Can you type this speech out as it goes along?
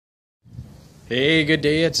Hey, good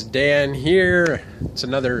day, it's Dan here. It's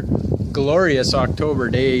another glorious October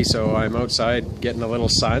day, so I'm outside getting a little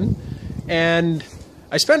sun. And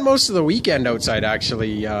I spent most of the weekend outside,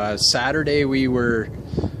 actually. Saturday we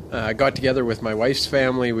got together with my wife's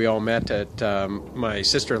family. We all met at my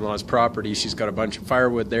sister-in-law's property. She's got a bunch of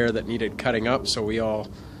firewood there that needed cutting up, so we all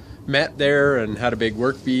met there and had a big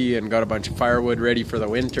work bee and got a bunch of firewood ready for the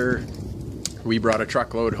winter. We brought a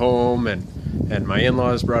truckload home, and my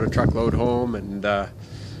in-laws brought a truckload home, and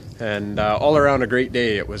all around a great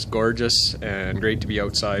day. It was gorgeous and great to be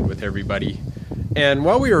outside with everybody. And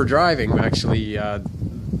while we were driving, actually,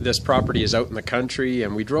 this property is out in the country,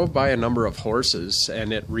 and we drove by a number of horses,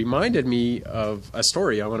 and it reminded me of a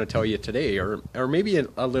story I want to tell you today, or maybe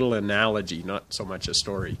a little analogy, not so much a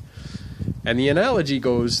story. And the analogy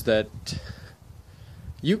goes that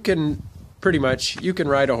you can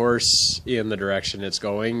ride a horse in the direction it's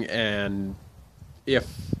going, and if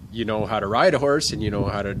you know how to ride a horse and you know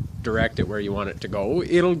how to direct it where you want it to go,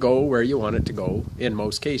 it'll go where you want it to go in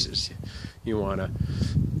most cases. You want to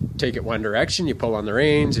take it one direction, you pull on the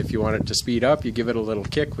reins. If you want it to speed up, you give it a little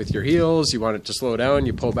kick with your heels. You want it to slow down,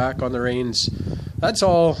 you pull back on the reins. That's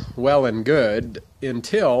all well and good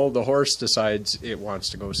until the horse decides it wants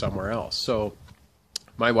to go somewhere else. So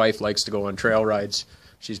my wife likes to go on trail rides.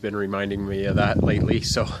 She's been reminding me of that lately,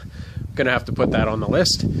 so I'm going to have to put that on the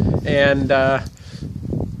list. And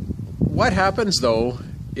what happens, though,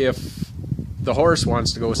 if the horse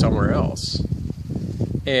wants to go somewhere else?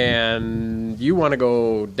 And you want to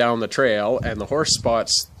go down the trail, and the horse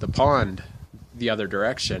spots the pond the other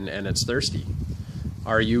direction, and it's thirsty.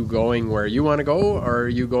 Are you going where you want to go, or are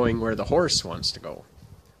you going where the horse wants to go?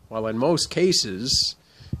 Well, in most cases,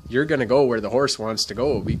 you're going to go where the horse wants to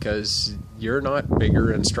go because you're not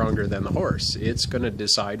bigger and stronger than the horse. It's going to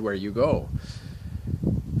decide where you go.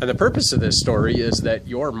 And the purpose of this story is that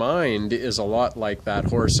your mind is a lot like that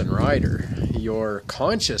horse and rider. Your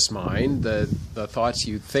conscious mind, the thoughts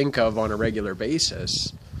you think of on a regular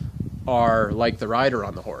basis, are like the rider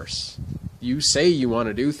on the horse. You say you want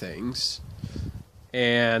to do things,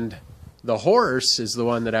 and the horse is the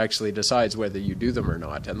one that actually decides whether you do them or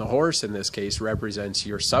not. And the horse, in this case, represents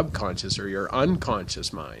your subconscious or your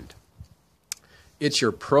unconscious mind. It's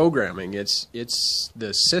your programming. It's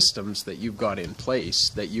the systems that you've got in place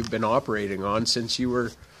that you've been operating on since you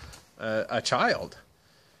were a child.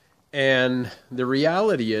 And the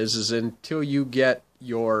reality is until you get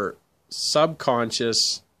your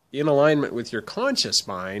subconscious in alignment with your conscious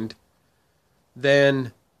mind,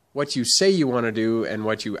 then what you say you want to do and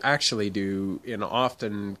what you actually do in a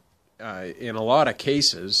lot of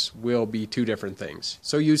cases will be two different things.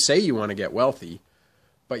 So you say you want to get wealthy,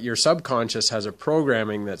 but your subconscious has a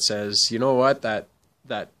programming that says, you know what, that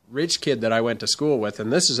rich kid that I went to school with,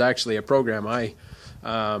 and this is actually a program I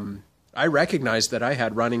recognized that I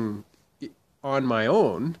had running on my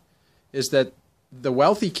own, is that the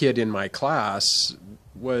wealthy kid in my class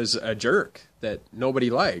was a jerk that nobody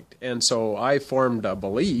liked. And so I formed a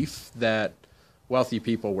belief that wealthy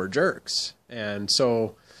people were jerks. And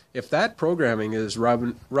so if that programming is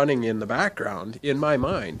running in the background in my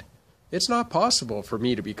mind, it's not possible for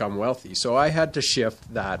me to become wealthy. So I had to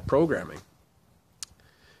shift that programming.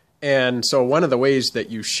 And so one of the ways that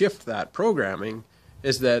you shift that programming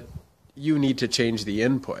is that you need to change the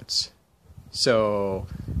inputs. So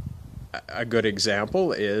a good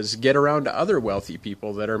example is get around other wealthy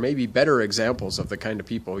people that are maybe better examples of the kind of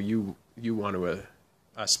people you want to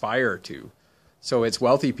aspire to. So it's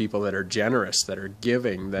wealthy people that are generous, that are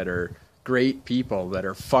giving, that are great people, that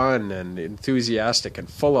are fun and enthusiastic and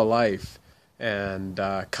full of life and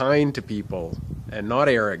kind to people and not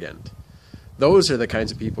arrogant. Those are the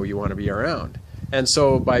kinds of people you want to be around. And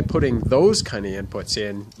so by putting those kind of inputs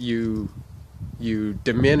in, you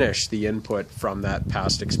diminish the input from that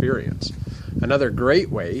past experience. Another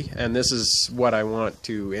great way, and this is what I want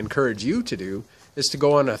to encourage you to do, is to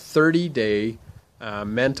go on a 30-day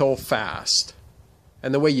mental fast.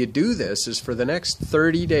 And the way you do this is for the next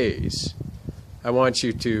 30 days, I want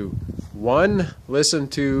you to, 1, listen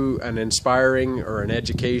to an inspiring or an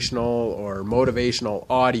educational or motivational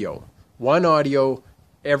audio. 1 audio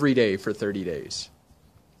every day for 30 days.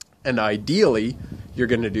 And ideally, you're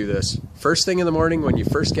going to do this first thing in the morning when you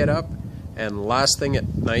first get up and last thing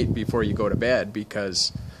at night before you go to bed,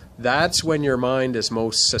 because that's when your mind is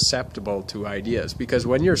most susceptible to ideas. Because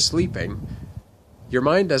when you're sleeping, your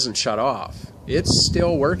mind doesn't shut off. It's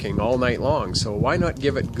still working all night long, so why not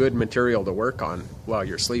give it good material to work on while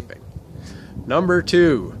you're sleeping? Number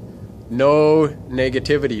 2, no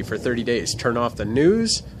negativity for 30 days. Turn off the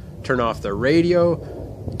news, turn off the radio,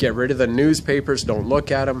 get rid of the newspapers, don't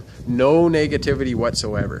look at them. No negativity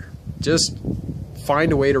whatsoever. Just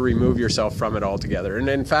find a way to remove yourself from it altogether. And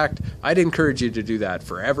in fact, I'd encourage you to do that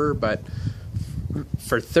forever, but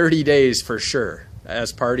for 30 days for sure,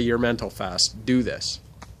 as part of your mental fast, do this.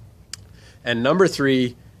 And number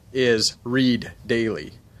 3 is read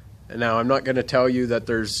daily. Now, I'm not going to tell you that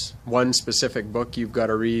there's one specific book you've got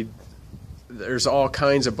to read. There's all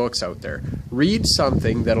kinds of books out there. Read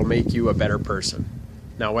something that'll make you a better person.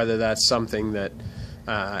 Now, whether that's something that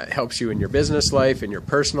helps you in your business life, in your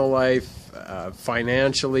personal life,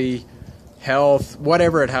 financially, health,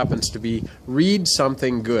 whatever it happens to be, read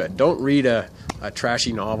something good. Don't read a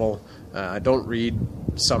trashy novel. Don't read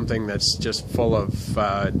something that's just full of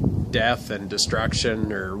death and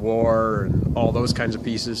destruction or war and all those kinds of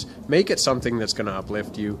pieces. Make it something that's going to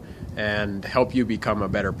uplift you and help you become a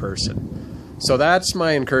better person. So that's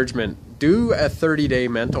my encouragement. Do a 30-day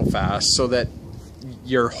mental fast so that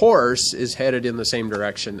your horse is headed in the same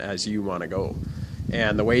direction as you want to go.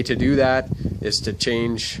 And the way to do that is to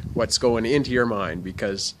change what's going into your mind,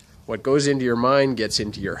 because what goes into your mind gets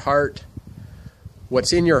into your heart.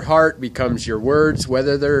 What's in your heart becomes your words,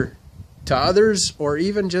 whether they're to others or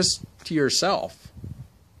even just to yourself.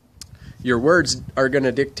 Your words are going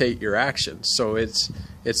to dictate your actions. So it's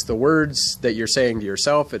the words that you're saying to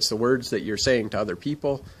yourself, it's the words that you're saying to other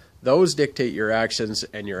people. Those dictate your actions,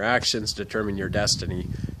 and your actions determine your destiny.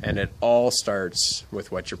 And it all starts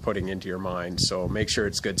with what you're putting into your mind. So make sure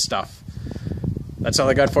it's good stuff. That's all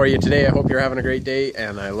I got for you today. I hope you're having a great day,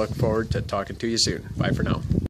 and I look forward to talking to you soon. Bye for now.